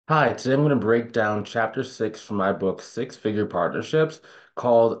Hi, today I'm going to break down chapter 6 from my book, Six Figure Partnerships,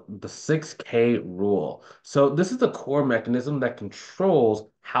 called the 6K Rule. So, this is the core mechanism that controls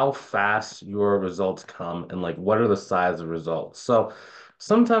how fast your results come and like what are the size of results. So,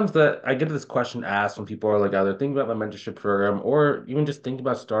 sometimes that I get this question asked when people are like either thinking about my mentorship program or even just thinking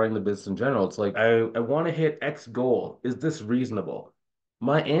about starting the business in general. It's like, I want to hit X goal. Is this reasonable?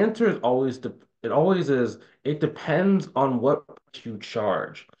 My answer is always, it always is, it depends on what you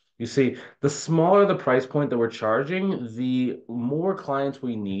charge. You see, the smaller the price point that we're charging, the more clients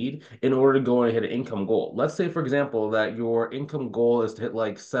we need in order to go and hit an income goal. Let's say, for example, that your income goal is to hit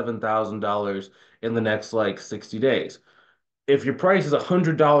like $7,000 in the next like 60 days. If your price is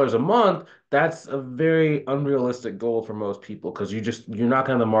 $100 a month, that's a very unrealistic goal for most people because you're not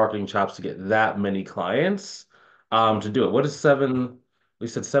gonna have the marketing chops to get that many clients to do it. What is seven? We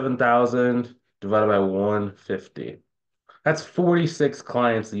said 7,000 divided by 150. That's 46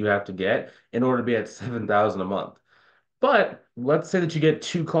 clients that you have to get in order to be at 7,000 a month. But let's say that you get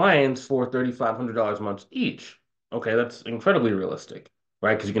two clients for $3,500 a month each. Okay, that's incredibly realistic,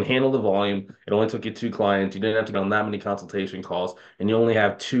 right? Because you can handle the volume. It only took you two clients. You didn't have to get on that many consultation calls, and you only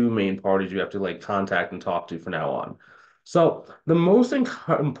have two main parties you have to like contact and talk to from now on. So the most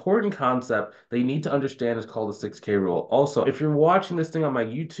important concept that you need to understand is called the 6K rule. Also, if you're watching this thing on my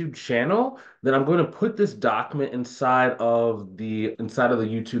YouTube channel, then I'm going to put this document inside of the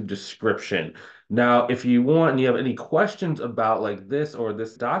YouTube description. Now, if you want and you have any questions about like this or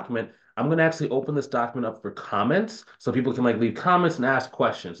this document, I'm going to actually open this document up for comments so people can like leave comments and ask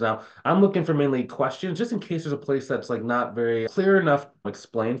questions. Now, I'm looking for mainly questions just in case there's a place that's like not very clear enough to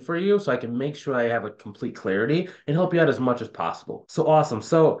explain for you so I can make sure I have a complete clarity and help you out as much as possible. So awesome.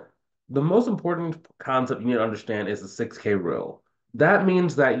 So the most important concept you need to understand is the 6K rule. That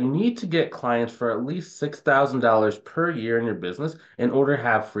means that you need to get clients for at least $6,000 per year in your business in order to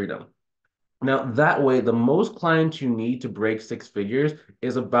have freedom. Now, that way, the most clients you need to break six figures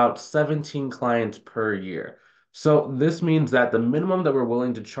is about 17 clients per year. So this means that the minimum that we're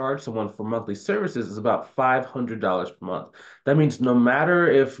willing to charge someone for monthly services is about $500 per month. That means no matter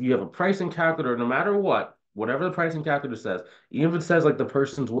if you have a pricing calculator, no matter what, whatever the pricing calculator says, even if it says like the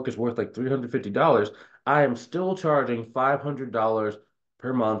person's work is worth like $350, I am still charging $500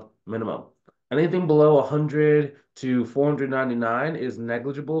 per month minimum. Anything below 100 to 499 is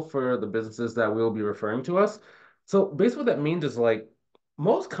negligible for the businesses that will be referring to us. So basically what that means is like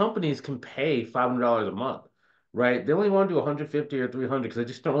most companies can pay $500 a month, right? They only want to do 150 or 300 because they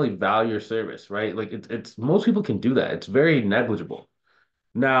just don't really value your service, right? Like it's most people can do that. It's very negligible.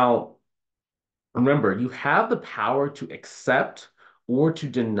 Now, remember, you have the power to accept or to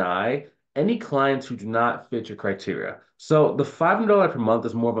deny any clients who do not fit your criteria. So the $500 per month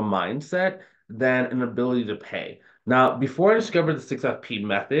is more of a mindset than an ability to pay. Now, before I discovered the 6FP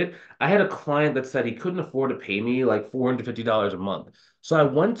method, I had a client that said he couldn't afford to pay me like $450 a month. So I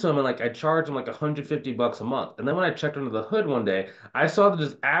went to him and like I charged him like 150 bucks a month. And then when I checked under the hood one day, I saw that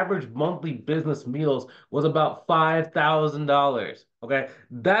his average monthly business meals was about $5,000. Okay.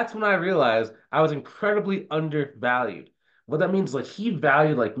 That's when I realized I was incredibly undervalued. What that means, like he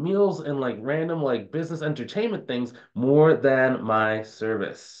valued like meals and like random like business entertainment things more than my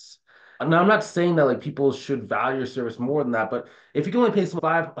service. Now, I'm not saying that like people should value your service more than that, but if you can only pay some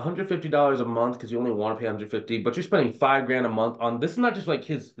 $150 a month because you only want to pay 150, but you're spending 5 grand a month on this is not just like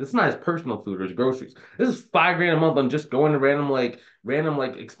this is not his personal food or his groceries. This is 5 grand a month on just going to random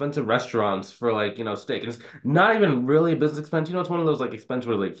like expensive restaurants for like steak. And it's not even really a business expense. It's one of those like expenses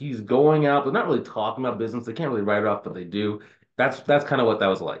where like he's going out, but not really talking about business. They can't really write it off, but they do. That's kind of what that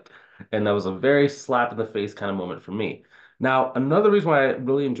was like. And that was a very slap in the face kind of moment for me. Now, another reason why I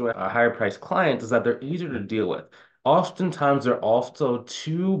really enjoy higher priced clients is that they're easier to deal with. Oftentimes, they're also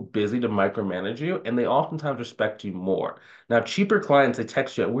too busy to micromanage you, and they oftentimes respect you more. Now, cheaper clients, they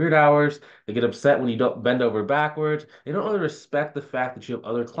text you at weird hours. They get upset when you don't bend over backwards. They don't really respect the fact that you have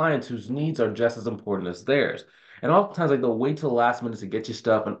other clients whose needs are just as important as theirs. And oftentimes, like they'll wait till the last minute to get you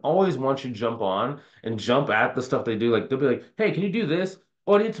stuff and always want you to jump on and jump at the stuff they do. Like they'll be like, "Hey, can you do this?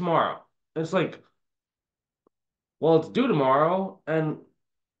 Oh, I need it tomorrow." And it's like, well, it's due tomorrow, and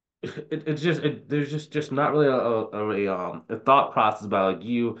there's just not really a thought process about like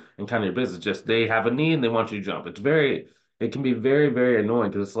you and kind of your business. Just they have a need and they want you to jump. It can be very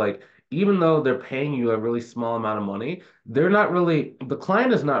annoying because it's like even though they're paying you a really small amount of money, the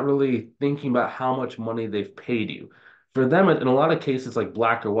client is not really thinking about how much money they've paid you. For them, in a lot of cases, like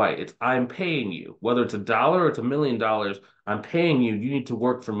black or white, it's I'm paying you, whether it's a dollar or it's $1 million, I'm paying you. You need to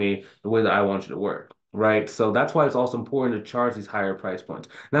work for me the way that I want you to work. Right. So that's why it's also important to charge these higher price points.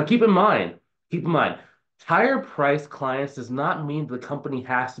 Now, keep in mind, Higher price clients does not mean the company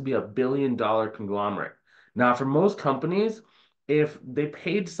has to be a 1 billion dollar conglomerate. Now, for most companies, if they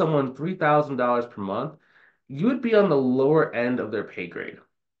paid someone $3,000 per month, you would be on the lower end of their pay grade,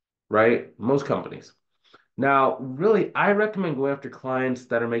 right? Most companies. Now, really, I recommend going after clients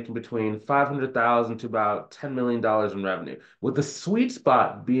that are making between 500,000 to about $10 million dollars in revenue, with the sweet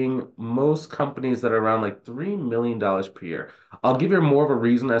spot being most companies that are around like $3 million dollars per year. I'll give you more of a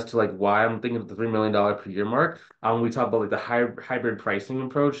reason as to like why I'm thinking of the $3 million dollars per year mark. When we talk about like the hybrid pricing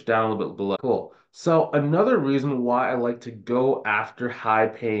approach down a little bit below. Cool. So another reason why I like to go after high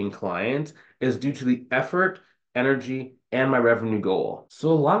paying clients is due to the effort, energy, and my revenue goal. So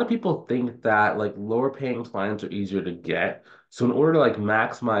a lot of people think that like lower paying clients are easier to get. So in order to like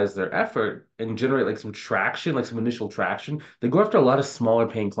maximize their effort and generate like some traction, like some initial traction, they go after a lot of smaller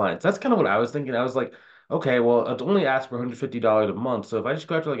paying clients. That's kind of what I was thinking. I was like, okay, well, I'd only ask for $150 a month. So if I just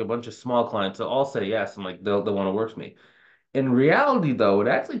go after like a bunch of small clients, they'll all say yes and like they'll want to work with me. In reality, though, it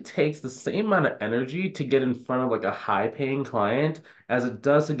actually takes the same amount of energy to get in front of like a high-paying client as it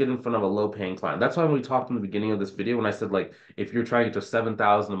does to get in front of a low-paying client. That's why when we talked in the beginning of this video, when I said like if you're trying to get to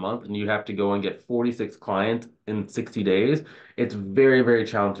 7,000 a month and you have to go and get 46 clients in 60 days, it's very, very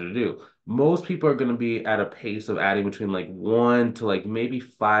challenging to do. Most people are going to be at a pace of adding between like one to like maybe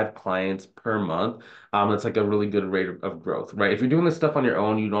five clients per month. That's like a really good rate of growth, right? If you're doing this stuff on your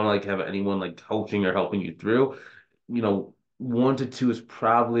own, you don't like have anyone like coaching or helping you through, you know, 1 to 2 is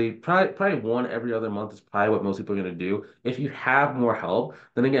probably one every other month is probably what most people are gonna do. If you have more help,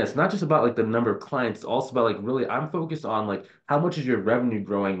 then again, it's not just about like the number of clients, it's also about like really I'm focused on like how much is your revenue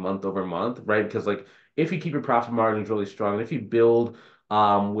growing month over month, right? Because like if you keep your profit margins really strong, and if you build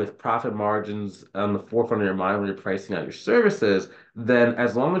with profit margins on the forefront of your mind when you're pricing out your services, then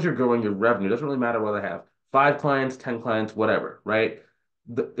as long as you're growing your revenue, it doesn't really matter whether I have 5 clients, 10 clients, whatever, right?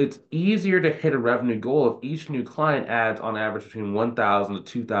 It's easier to hit a revenue goal if each new client adds on average between $1,000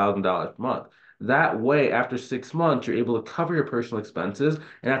 to $2,000 per month. That way, after 6 months, you're able to cover your personal expenses,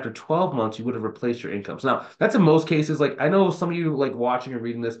 and after 12 months, you would have replaced your income. So now, that's in most cases. Like I know some of you like watching or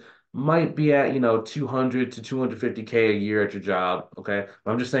reading this might be at 200 to 250K a year at your job. Okay,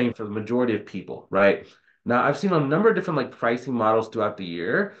 but I'm just saying for the majority of people, right? Now, I've seen a number of different like pricing models throughout the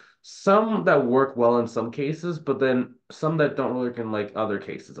year, some that work well in some cases, but then some that don't really work in like other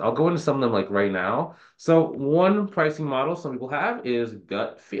cases. I'll go into some of them like right now. So one pricing model some people have is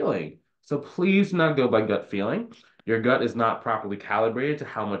gut feeling. So please do not go by gut feeling. Your gut is not properly calibrated to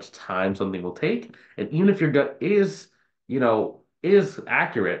how much time something will take. And even if your gut is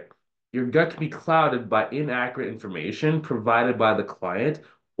accurate, your gut can be clouded by inaccurate information provided by the client,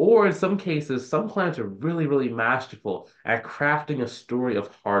 or in some cases, some clients are really, really masterful at crafting a story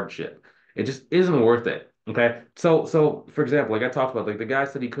of hardship. It just isn't worth it. Okay. So for example, like I talked about, like the guy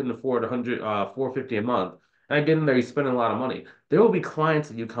said he couldn't afford 450 a month. And I get in there, he's spending a lot of money. There will be clients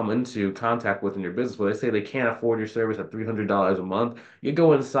that you come into contact with in your business where they say they can't afford your service at $300 a month. You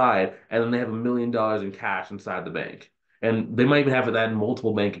go inside and then they have $1 million in cash inside the bank. And they might even have that in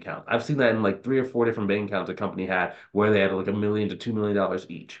multiple bank accounts. I've seen that in like 3 or 4 different bank accounts a company had where they had like $1 million to $2 million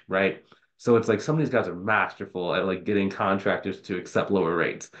each, right? So it's like some of these guys are masterful at like getting contractors to accept lower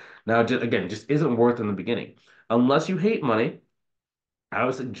rates. Now, just again, just isn't worth in the beginning. Unless you hate money, I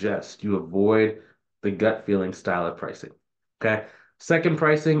would suggest you avoid the gut feeling style of pricing. Okay. Second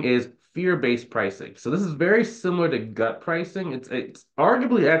pricing is fear-based pricing. So this is very similar to gut pricing. It's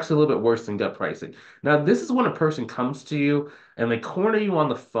arguably actually a little bit worse than gut pricing. Now, this is when a person comes to you and they corner you on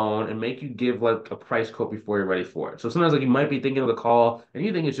the phone and make you give like a price quote before you're ready for it. So sometimes like you might be thinking of the call and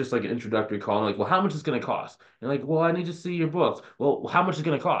you think it's just like an introductory call and like, well, how much is it going to cost? And like, well, I need to see your books. Well, how much is it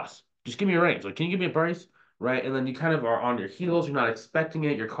going to cost? Just give me a range. Like, can you give me a price? Right? And then you kind of are on your heels, you're not expecting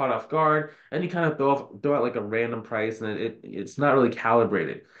it, you're caught off guard, and you kind of throw out like a random price and it's not really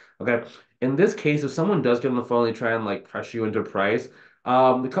calibrated. Okay. In this case, if someone does get on the phone and try and like press you into a price,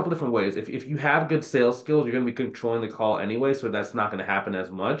 a couple different ways. If you have good sales skills, you're going to be controlling the call anyway, so that's not going to happen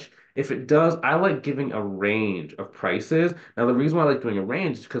as much. If it does, I like giving a range of prices. Now, the reason why I like doing a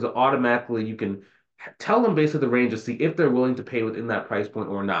range is because automatically you can tell them basically the range to see if they're willing to pay within that price point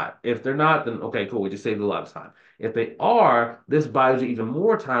or not. If they're not, then okay, cool. We just saved a lot of time. If they are, this buys you even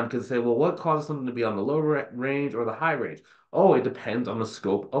more time because they say, well, what causes something to be on the lower range or the high range? Oh, it depends on the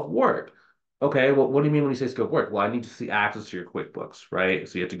scope of work. Okay, well, what do you mean when you say scope of work? Well, I need to see access to your QuickBooks, right?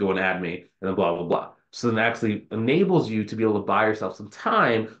 So you have to go and add me and then blah, blah, blah. So then it actually enables you to be able to buy yourself some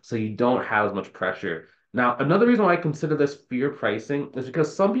time so you don't have as much pressure. Now, another reason why I consider this fear pricing is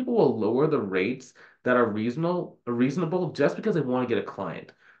because some people will lower the rates that are reasonable just because they want to get a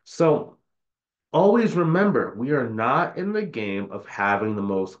client. So Always remember, we are not in the game of having the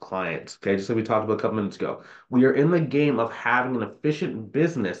most clients. Okay, just like we talked about a couple minutes ago. We are in the game of having an efficient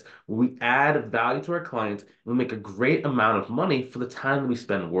business where we add value to our clients and we make a great amount of money for the time that we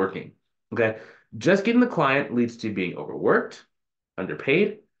spend working. Okay, just getting the client leads to being overworked,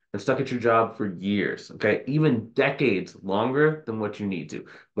 underpaid, and stuck at your job for years. Okay, even decades longer than what you need to.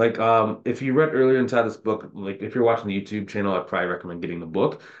 Like, if you read earlier inside this book, like if you're watching the YouTube channel, I'd probably recommend getting the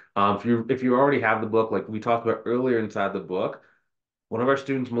book. If you already have the book, like we talked about earlier inside the book, one of our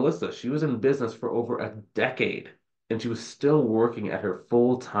students, Melissa, she was in business for over a decade and she was still working at her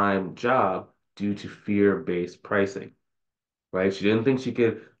full-time job due to fear-based pricing, right? She didn't think she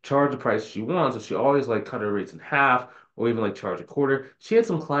could charge the price she wants, so she always like cut her rates in half or even like charge a quarter. She had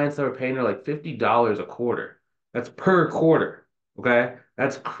some clients that were paying her like $50 a quarter. That's per quarter. Okay?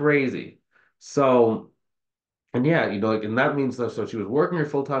 That's crazy. So and yeah, like, and that means that so she was working her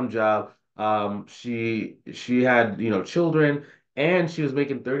full-time job. She had, children, and she was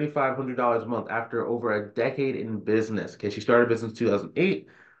making $3,500 a month after over a decade in business. Okay, she started business in 2008.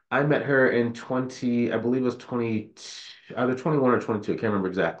 I met her in 20, I believe it was 20, either 21 or 22. I can't remember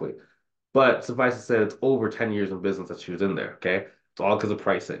exactly. But suffice to say, it's over 10 years in business that she was in there. Okay, it's all because of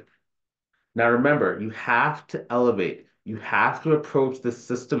pricing. Now remember, you have to elevate. You have to approach this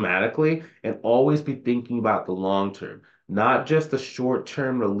systematically and always be thinking about the long term, not just the short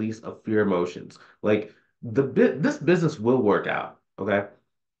term release of fear emotions. Like this business will work out, okay?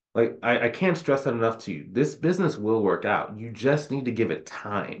 Like I can't stress that enough to you. This business will work out. You just need to give it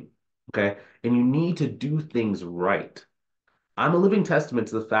time, okay? And you need to do things right. I'm a living testament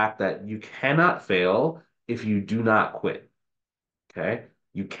to the fact that you cannot fail if you do not quit. Okay?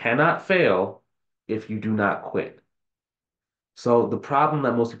 You cannot fail if you do not quit. So the problem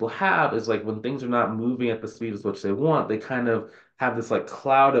that most people have is like when things are not moving at the speed as which they want, they kind of have this like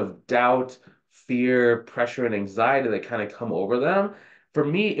cloud of doubt, fear, pressure, and anxiety that kind of come over them. For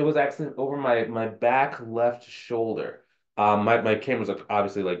me, it was actually over my back left shoulder. My camera's like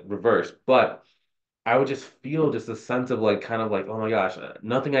obviously like reversed, but I would just feel just a sense of like kind of like, oh my gosh,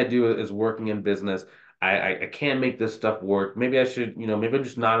 nothing I do is working in business. I can't make this stuff work. Maybe I should, maybe I'm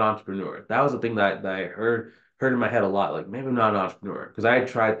just not an entrepreneur. That was the thing that I heard in my head a lot. Like maybe I'm not an entrepreneur because I had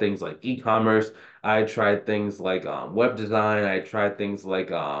tried things like e-commerce. I tried things like web design. I tried things like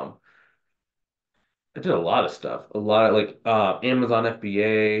I did a lot of stuff, a lot of like Amazon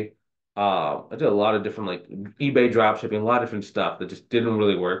FBA. I did a lot of different like eBay drop shipping, a lot of different stuff that just didn't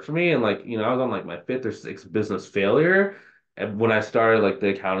really work for me. And like, I was on like my fifth or sixth business failure and when I started like the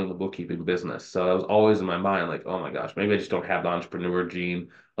accounting, the bookkeeping business. So that was always in my mind, like, oh my gosh, maybe I just don't have the entrepreneur gene.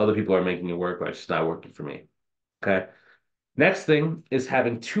 Other people are making it work, but it's just not working for me. Okay. Next thing is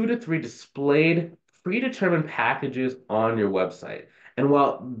having 2 to 3 displayed predetermined packages on your website. And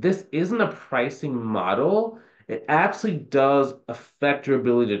while this isn't a pricing model, it actually does affect your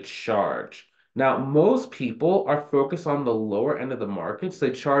ability to charge. Now, most people are focused on the lower end of the market. So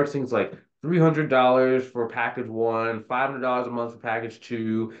they charge things like $300 for package one, $500 a month for package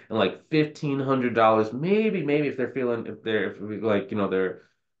two, and like $1,500, maybe if they're feeling, if like,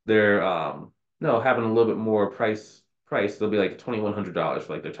 they're no, having a little bit more price, they'll be like $2,100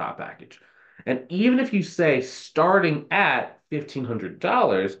 for like their top package. And even if you say starting at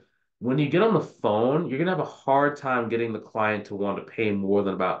 $1,500, when you get on the phone, you're gonna have a hard time getting the client to want to pay more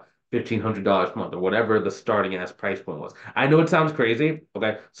than about $1,500 a month or whatever the starting ass price point was. I know it sounds crazy.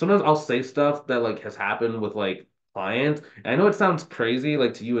 Okay. Sometimes I'll say stuff that like has happened with like clients. And I know it sounds crazy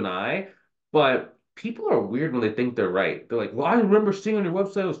like to you and I, but people are weird when they think they're right. They're like, well, I remember seeing on your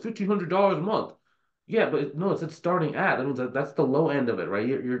website it was $1,500 a month. Yeah, but no, it's starting at. That means that's the low end of it, right?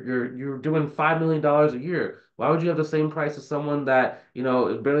 You're doing $5 million a year. Why would you have the same price as someone that,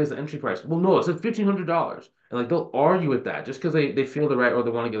 it barely is the entry price? Well, no, it's at $1,500. And like they'll argue with that just because they feel the right or they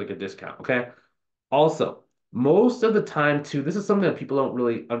want to get like a discount. Okay. Also, most of the time too, this is something that people don't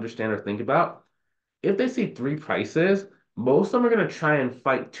really understand or think about if they see three prices, most of them are going to try and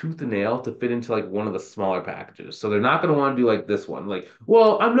fight tooth and nail to fit into like one of the smaller packages. So they're not going to want to do like this one, like,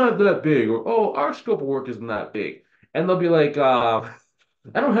 well, I'm not that big, or oh, our scope of work isn't that big. And they'll be like,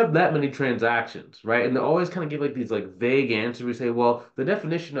 I don't have that many transactions, right? And they always kind of give like these like vague answers. We say, well, the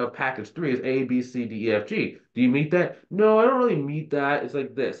definition of package three is A, B, C, D, E, F, G. Do you meet that? No, I don't really meet that. It's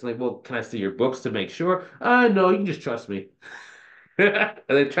like this. Like, well, can I see your books to make sure? No, you can just trust me. And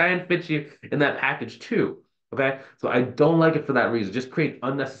they try and fit you in that package too. Okay. So I don't like it for that reason. Just create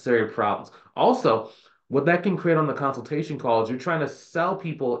unnecessary problems. Also, what that can create on the consultation call is you're trying to sell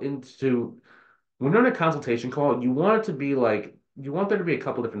people into when you're in a consultation call, you want it to be like you want there to be a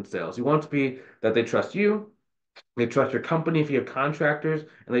couple different sales. You want it to be that they trust you, They trust your company if you have contractors,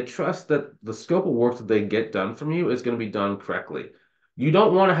 and they trust that the scope of work that they get done from you is going to be done correctly. You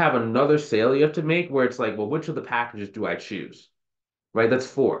don't want to have another sale you have to make where it's like, well, which of the packages do I choose? Right? That's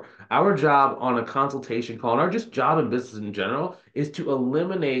four. Our job on a consultation call, and our just job in business in general, is to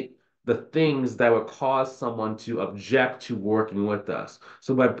eliminate the things that would cause someone to object to working with us.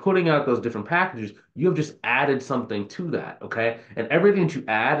 So by putting out those different packages, you have just added something to that, okay? And everything that you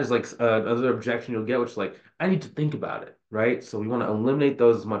add is like another objection you'll get, which is like, I need to think about it, right? So we want to eliminate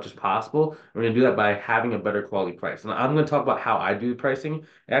those as much as possible. We're going to do that by having a better quality price. And I'm going to talk about how I do pricing.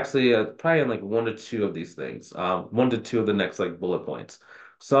 Actually, probably in like one to two of these things, one to two of the next like bullet points.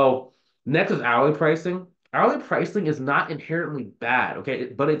 So next is hourly pricing. Hourly pricing is not inherently bad, okay?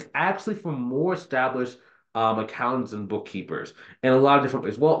 But it's actually for more established accountants and bookkeepers in a lot of different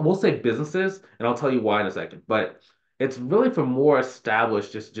ways. Well, we'll say businesses, and I'll tell you why in a second. But it's really for more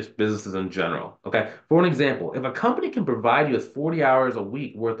established, just businesses in general. Okay. For an example, if a company can provide you with 40 hours a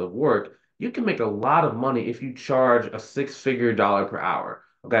week worth of work, you can make a lot of money if you charge a six-figure dollar per hour.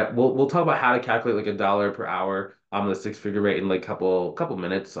 Okay, we'll talk about how to calculate like a dollar per hour the six-figure rate in like couple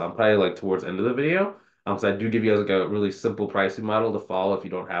minutes. Probably like towards the end of the video. So I do give you like a really simple pricing model to follow if you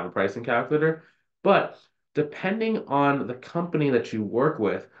don't have a pricing calculator. But depending on the company that you work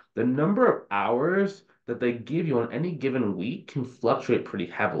with, the number of hours that they give you on any given week can fluctuate pretty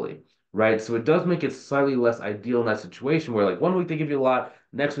heavily, right? So it does make it slightly less ideal in that situation where like one week they give you a lot,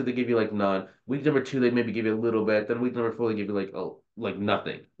 next week they give you like none. Week number two, they maybe give you a little bit, then week number four, they give you like like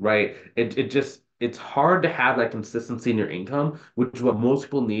nothing, right? It just it's hard to have that consistency in your income, which is what most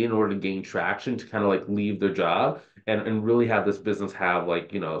people need in order to gain traction to kind of like leave their job and really have this business have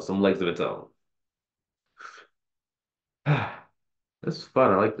like, some legs of its own. This is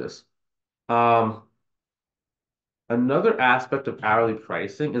fun. I like this. Um, Another aspect of hourly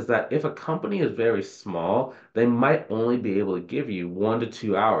pricing is that if a company is very small, they might only be able to give you 1 to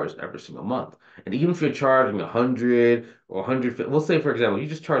 2 hours every single month. And even if you're charging 100 or 150, we'll say for example, you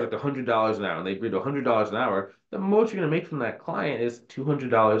just charge like $100 an hour and they agree to $100 an hour, the most you're going to make from that client is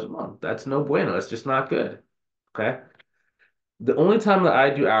 $200 a month. That's no bueno. It's just not good. Okay. The only time that I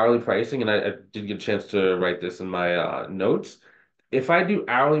do hourly pricing, and I did get a chance to write this in my notes, if I do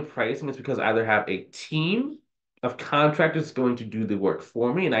hourly pricing, it's because I either have a team of contractors going to do the work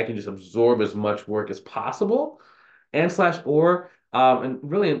for me, and I can just absorb as much work as possible, and slash and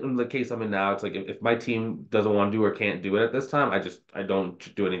really in the case I'm in now, it's like if my team doesn't want to do or can't do it at this time, I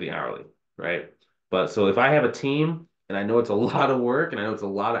don't do anything hourly, right? But so if I have a team and I know it's a lot of work and I know it's a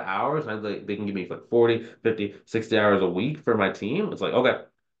lot of hours, and they can give me like 40, 50, 60 hours a week for my team, it's like, okay,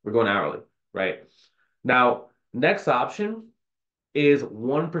 we're going hourly, right? Now, next option is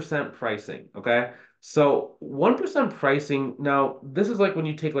 1% pricing. Okay. So 1% pricing, now this is like when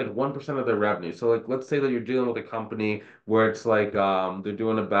you take like 1% of their revenue. So like let's say that you're dealing with a company where it's like they're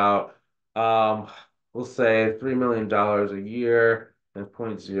doing about um we'll say $3 million a year and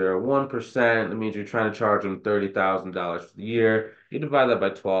 0.01%. That means you're trying to charge them $30,000 for the year. You divide that by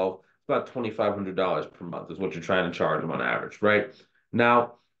 12, it's about $2,500 per month is what you're trying to charge them on average, right?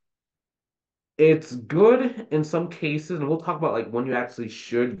 Now it's good in some cases, and we'll talk about like when you actually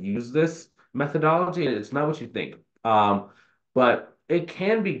should use this methodology, and it's not what you think. But it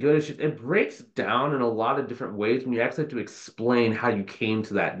can be good. It breaks down in a lot of different ways when you actually have to explain how you came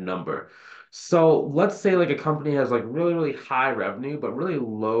to that number. So let's say like a company has like really, really high revenue, but really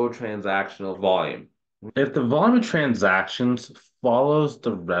low transactional volume. If the volume of transactions follows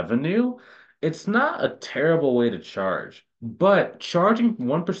the revenue, it's not a terrible way to charge. But charging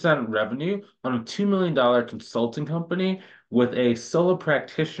 1% revenue on a $2 million consulting company with a solo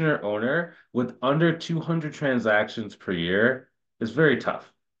practitioner owner with under 200 transactions per year is very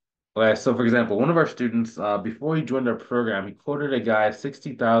tough. Okay, so for example, one of our students, before he joined our program, he quoted a guy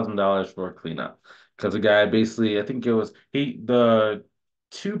 $60,000 for a cleanup because the guy basically, I think it was the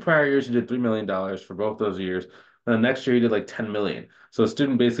 2 prior years he did $3 million for both those years. And the next year he did like 10 million. So a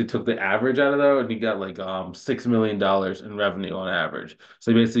student basically took the average out of that and he got like $6 million in revenue on average.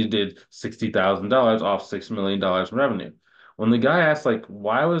 So he basically did $60,000 off $6 million in revenue. When the guy asked like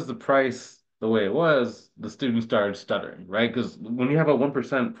why was the price the way it was, the student started stuttering, right? Because when you have a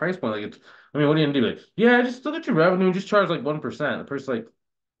 1% price point, like it's, I mean, what are you gonna do? Like, yeah, just look at your revenue and just charge like 1%. The person's like,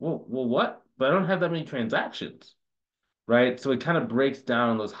 well, what? But I don't have that many transactions, right? So it kind of breaks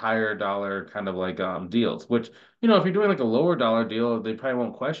down those higher dollar kind of like deals, which, if you're doing like a lower dollar deal, they probably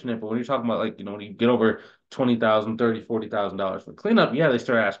won't question it. But when you're talking about like, when you get over 20,000, 30, $40,000 for cleanup, yeah, they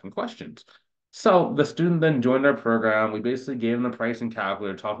start asking questions. So the student then joined our program. We basically gave him the pricing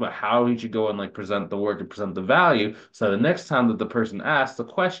calculator, talked about how he should go and like present the work and present the value. So the next time that the person asks the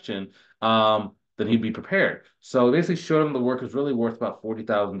question, then he'd be prepared. So I basically showed him the work is really worth about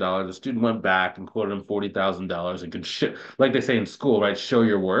 $40,000. The student went back and quoted him $40,000 and could like they say in school, right? Show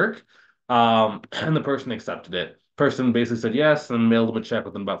your work. And the person accepted it. Person basically said yes and mailed him a check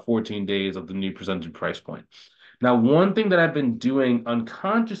within about 14 days of the new presented price point. Now, one thing that I've been doing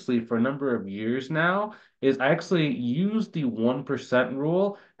unconsciously for a number of years now is I actually use the 1%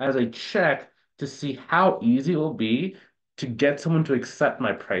 rule as a check to see how easy it will be to get someone to accept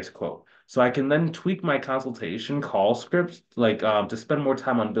my price quote. So I can then tweak my consultation call scripts, like to spend more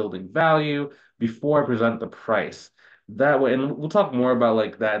time on building value before I present the price. That way, and we'll talk more about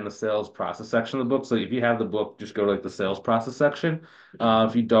like that in the sales process section of the book. So if you have the book, just go to like the sales process section.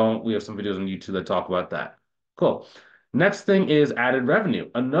 If you don't, we have some videos on YouTube that talk about that. Cool. Next thing is added revenue.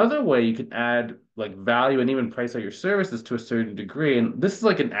 Another way you can add like value and even price out your services to a certain degree. And this is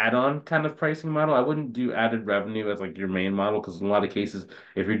like an add-on kind of pricing model. I wouldn't do added revenue as like your main model because in a lot of cases,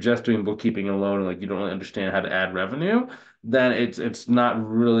 if you're just doing bookkeeping alone and like you don't really understand how to add revenue, then it's not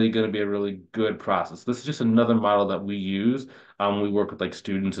really going to be a really good process. This is just another model that we use. We work with like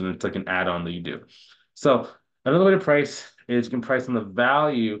students and it's like an add-on that you do. So another way to price is you can price on the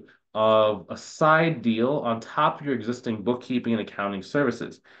value of a side deal on top of your existing bookkeeping and accounting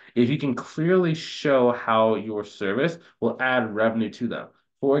services. If you can clearly show how your service will add revenue to them.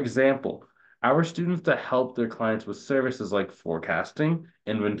 For example, our students that help their clients with services like forecasting,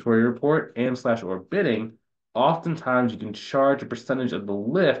 inventory report, and slash or bidding, oftentimes you can charge a percentage of the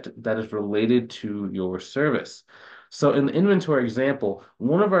lift that is related to your service. So in the inventory example,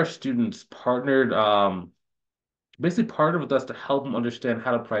 one of our students partnered basically partnered with us to help him understand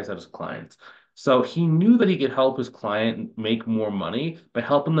how to price out his clients. So he knew that he could help his client make more money by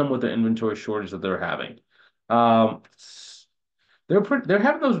helping them with the inventory shortage that they're having. Um, they're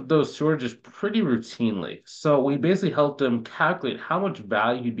having those shortages pretty routinely. So we basically helped them calculate how much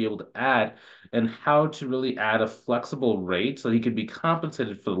value he'd be able to add and how to really add a flexible rate so he could be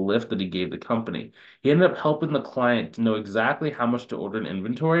compensated for the lift that he gave the company. He ended up helping the client to know exactly how much to order in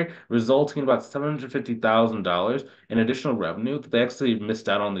inventory, resulting in about $750,000 in additional revenue that they actually missed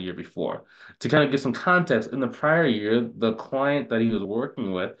out on the year before. To kind of give some context, in the prior year, the client that he was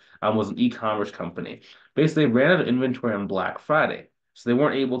working with was an e-commerce company. Basically, they ran out of inventory on Black Friday. So they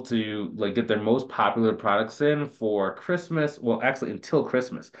weren't able to like get their most popular products in for Christmas. Well, actually until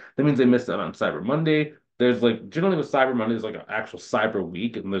Christmas. That means they missed out on Cyber Monday. There's like generally with Cyber Monday, there's like an actual Cyber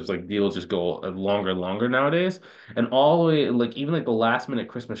Week, and there's like deals just go longer and longer nowadays. And all the way like even like the last minute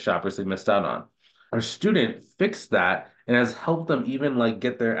Christmas shoppers they missed out on. Our student fixed that and has helped them even like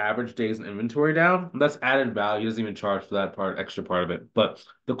get their average days in inventory down. And that's added value. He doesn't even charge for that part, extra part of it. But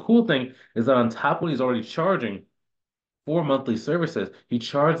the cool thing is that on top of what he's already charging for monthly services, he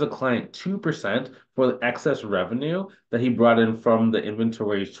charged the client 2% for the excess revenue that he brought in from the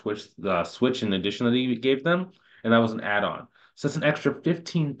inventory switch in addition that he gave them, and that was an add-on. So it's an extra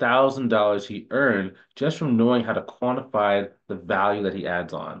 $15,000 he earned just from knowing how to quantify the value that he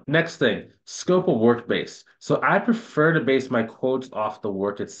adds on. Next thing, scope of work base. So I prefer to base my quotes off the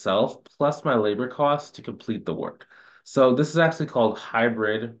work itself plus my labor costs to complete the work. So this is actually called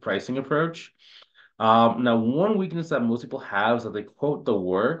hybrid pricing approach. Now, one weakness that most people have is that they quote the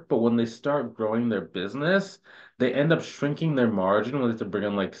work, but when they start growing their business, they end up shrinking their margin when they have to bring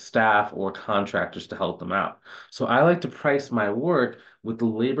in like staff or contractors to help them out. So I like to price my work with the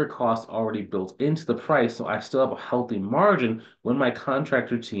labor costs already built into the price, so I still have a healthy margin when my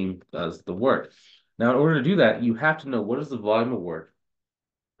contractor team does the work. Now, in order to do that, you have to know what is the volume of work,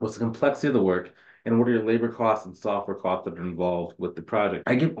 what's the complexity of the work, and what are your labor costs and software costs that are involved with the project.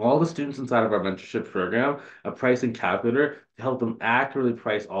 I give all the students inside of our mentorship program a pricing calculator to help them accurately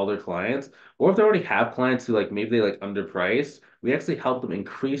price all their clients. Or if they already have clients who like maybe they like underprice, we actually help them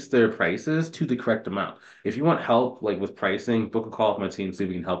increase their prices to the correct amount. If you want help like with pricing, book a call with my team, see if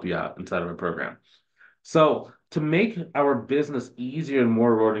we can help you out inside of our program. So to make our business easier and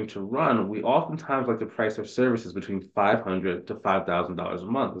more rewarding to run, we oftentimes like to price our services between $500 to $5,000 a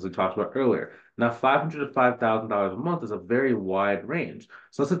month, as we talked about earlier. Now, $500 to $5,000 a month is a very wide range.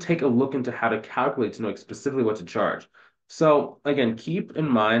 So let's take a look into how to calculate to know specifically what to charge. So again, keep in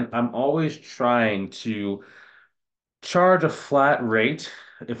mind, I'm always trying to charge a flat rate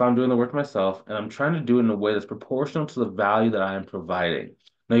if I'm doing the work myself, and I'm trying to do it in a way that's proportional to the value that I am providing.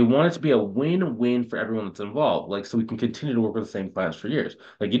 Now, you want it to be a win-win for everyone that's involved, like so we can continue to work with the same clients for years.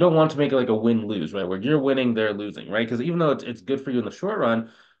 Like you don't want to make it like a win-lose, right? Where you're winning, they're losing, right? Because even though it's good for you in the short run,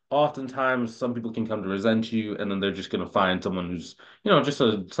 oftentimes some people can come to resent you, and then they're just going to find someone who's, just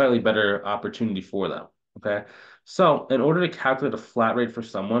a slightly better opportunity for them. Okay. So in order to calculate a flat rate for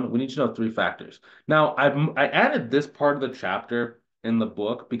someone, we need to know three factors. Now, I added this part of the chapter in the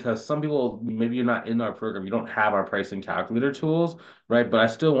book because some people, maybe you're not in our program, you don't have our pricing calculator tools, right? But I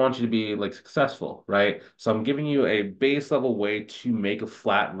still want you to be like successful, right? So I'm giving you a base level way to make a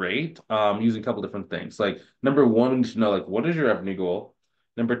flat rate using a couple different things. Like number one, we need to know like what is your revenue goal?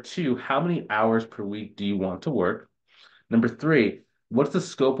 Number two, how many hours per week do you want to work? Number three, what's the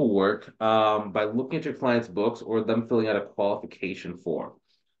scope of work by looking at your client's books or them filling out a qualification form?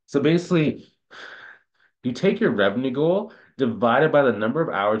 So basically, you take your revenue goal divided by the number of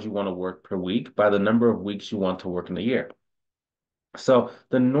hours you want to work per week by the number of weeks you want to work in a year. So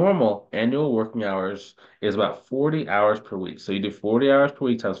the normal annual working hours is about 40 hours per week. So you do 40 hours per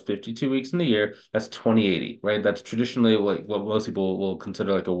week times 52 weeks in the year, that's 2080, right? That's traditionally like what most people will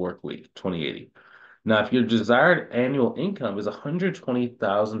consider like a work week, 2080. Now, if your desired annual income is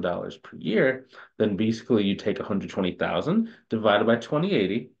 $120,000 per year, then basically you take 120,000 divided by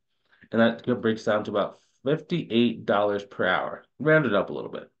 2080, and that breaks down to about $58 per hour, rounded up a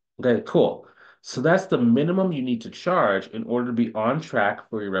little bit. Okay, cool. So that's the minimum you need to charge in order to be on track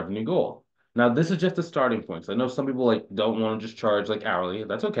for your revenue goal. Now, this is just the starting point. So I know some people like don't want to just charge like hourly.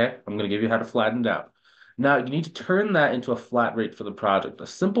 That's okay. I'm going to give you how to flatten it out. Now, you need to turn that into a flat rate for the project. A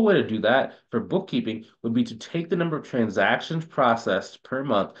simple way to do that for bookkeeping would be to take the number of transactions processed per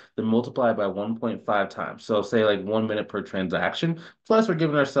month, then multiply it by 1.5 times. So say like 1 minute per transaction, plus we're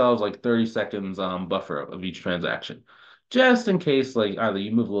giving ourselves like 30 seconds buffer of each transaction. Just in case like either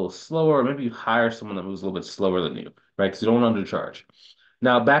you move a little slower or maybe you hire someone that moves a little bit slower than you, right? Because you don't want to undercharge.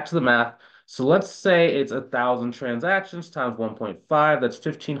 Now back to the math. So let's say it's 1,000 transactions times 1.5. That's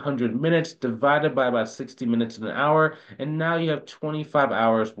 1,500 minutes divided by about 60 minutes in an hour. And now you have 25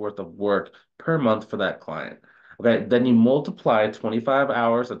 hours worth of work per month for that client. Okay, then you multiply 25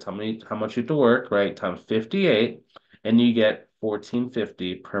 hours, that's how much you have to work, right? Times 58, and you get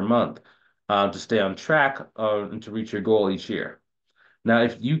 1,450 per month to stay on track and to reach your goal each year. Now,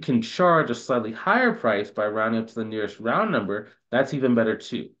 if you can charge a slightly higher price by rounding up to the nearest round number, that's even better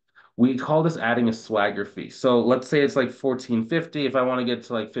too. We call this adding a swagger fee. So let's say it's like 1450. If I want to get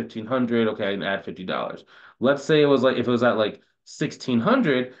to like 1500, okay, I can add $50. Let's say it was like if it was at like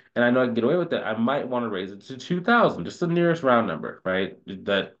 1600 and I know I can get away with it, I might want to raise it to 2000, just the nearest round number, right?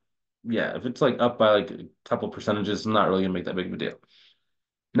 That yeah, if it's like up by like a couple percentages, it's not really gonna make that big of a deal.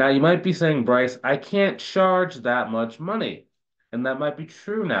 Now, you might be saying, Bryce, I can't charge that much money. And that might be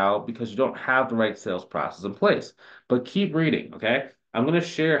true now because you don't have the right sales process in place. But keep reading, okay? I'm going to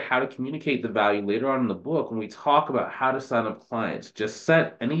share how to communicate the value later on in the book when we talk about how to sign up clients. Just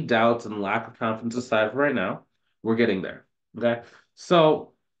set any doubts and lack of confidence aside for right now. We're getting there, okay?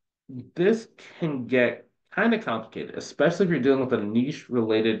 So, this can get kind of complicated, especially if you're dealing with a niche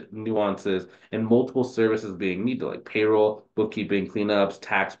related nuances and multiple services being needed, like payroll, bookkeeping, cleanups,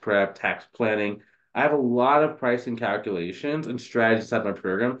 tax prep, tax planning. I have a lot of pricing calculations and strategies inside my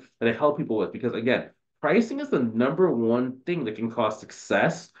program that I help people with because, again, pricing is the number one thing that can cause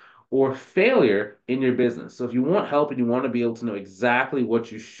success or failure in your business. So if you want help and you want to be able to know exactly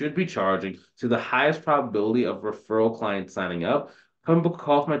what you should be charging to the highest probability of referral clients signing up, come book a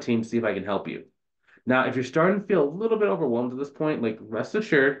call with my team to see if I can help you. Now, if you're starting to feel a little bit overwhelmed at this point, like rest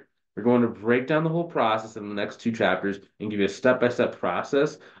assured, we're going to break down the whole process in the next two chapters and give you a step-by-step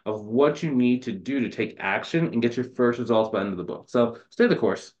process of what you need to do to take action and get your first results by the end of the book. So stay the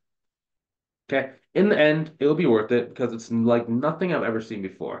course. Okay. In the end, it'll be worth it because it's like nothing I've ever seen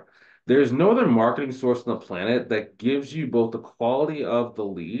before. There's no other marketing source on the planet that gives you both the quality of the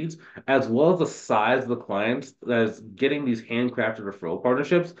leads as well as the size of the clients that's getting these handcrafted referral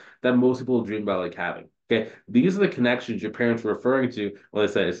partnerships that most people dream about like having. Okay. These are the connections your parents were referring to when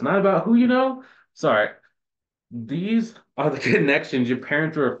they said it's not about who you know. Sorry. These are the connections your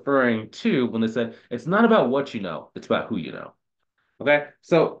parents were referring to when they said it's not about what you know, it's about who you know. Okay,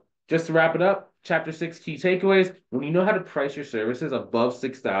 so just to wrap it up, chapter six key takeaways. When you know how to price your services above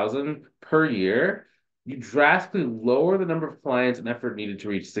 6,000 per year, you drastically lower the number of clients and effort needed to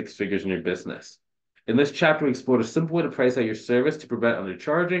reach six figures in your business. In this chapter, we explored a simple way to price out your service to prevent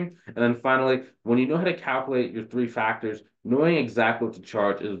undercharging. And then finally, when you know how to calculate your three factors, knowing exactly what to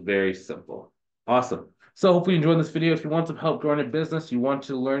charge is very simple. Awesome. So hopefully you enjoyed this video. If you want some help growing your business, you want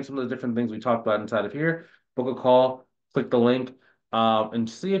to learn some of the different things we talked about inside of here, book a call, click the link and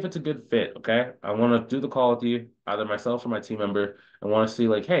see if it's a good fit. Okay. I want to do the call with you, either myself or my team member, and want to see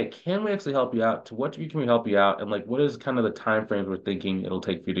like, hey, can we actually help you out? To what degree can we help you out? And like, what is kind of the time frames we're thinking it'll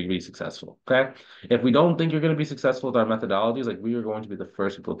take for you to be successful? Okay. If we don't think you're going to be successful with our methodologies, like we are going to be the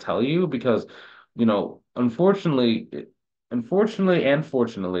first people to tell you because, unfortunately, unfortunately and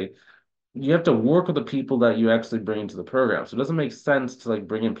fortunately, you have to work with the people that you actually bring into the program. So it doesn't make sense to like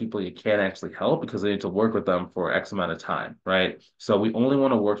bring in people you can't actually help because they need to work with them for X amount of time, right? So we only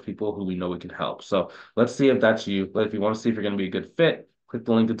want to work with people who we know we can help. So let's see if that's you. But if you want to see if you're going to be a good fit, click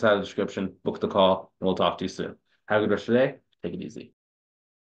the link inside the description, book the call, and we'll talk to you soon. Have a good rest of your day. Take it easy.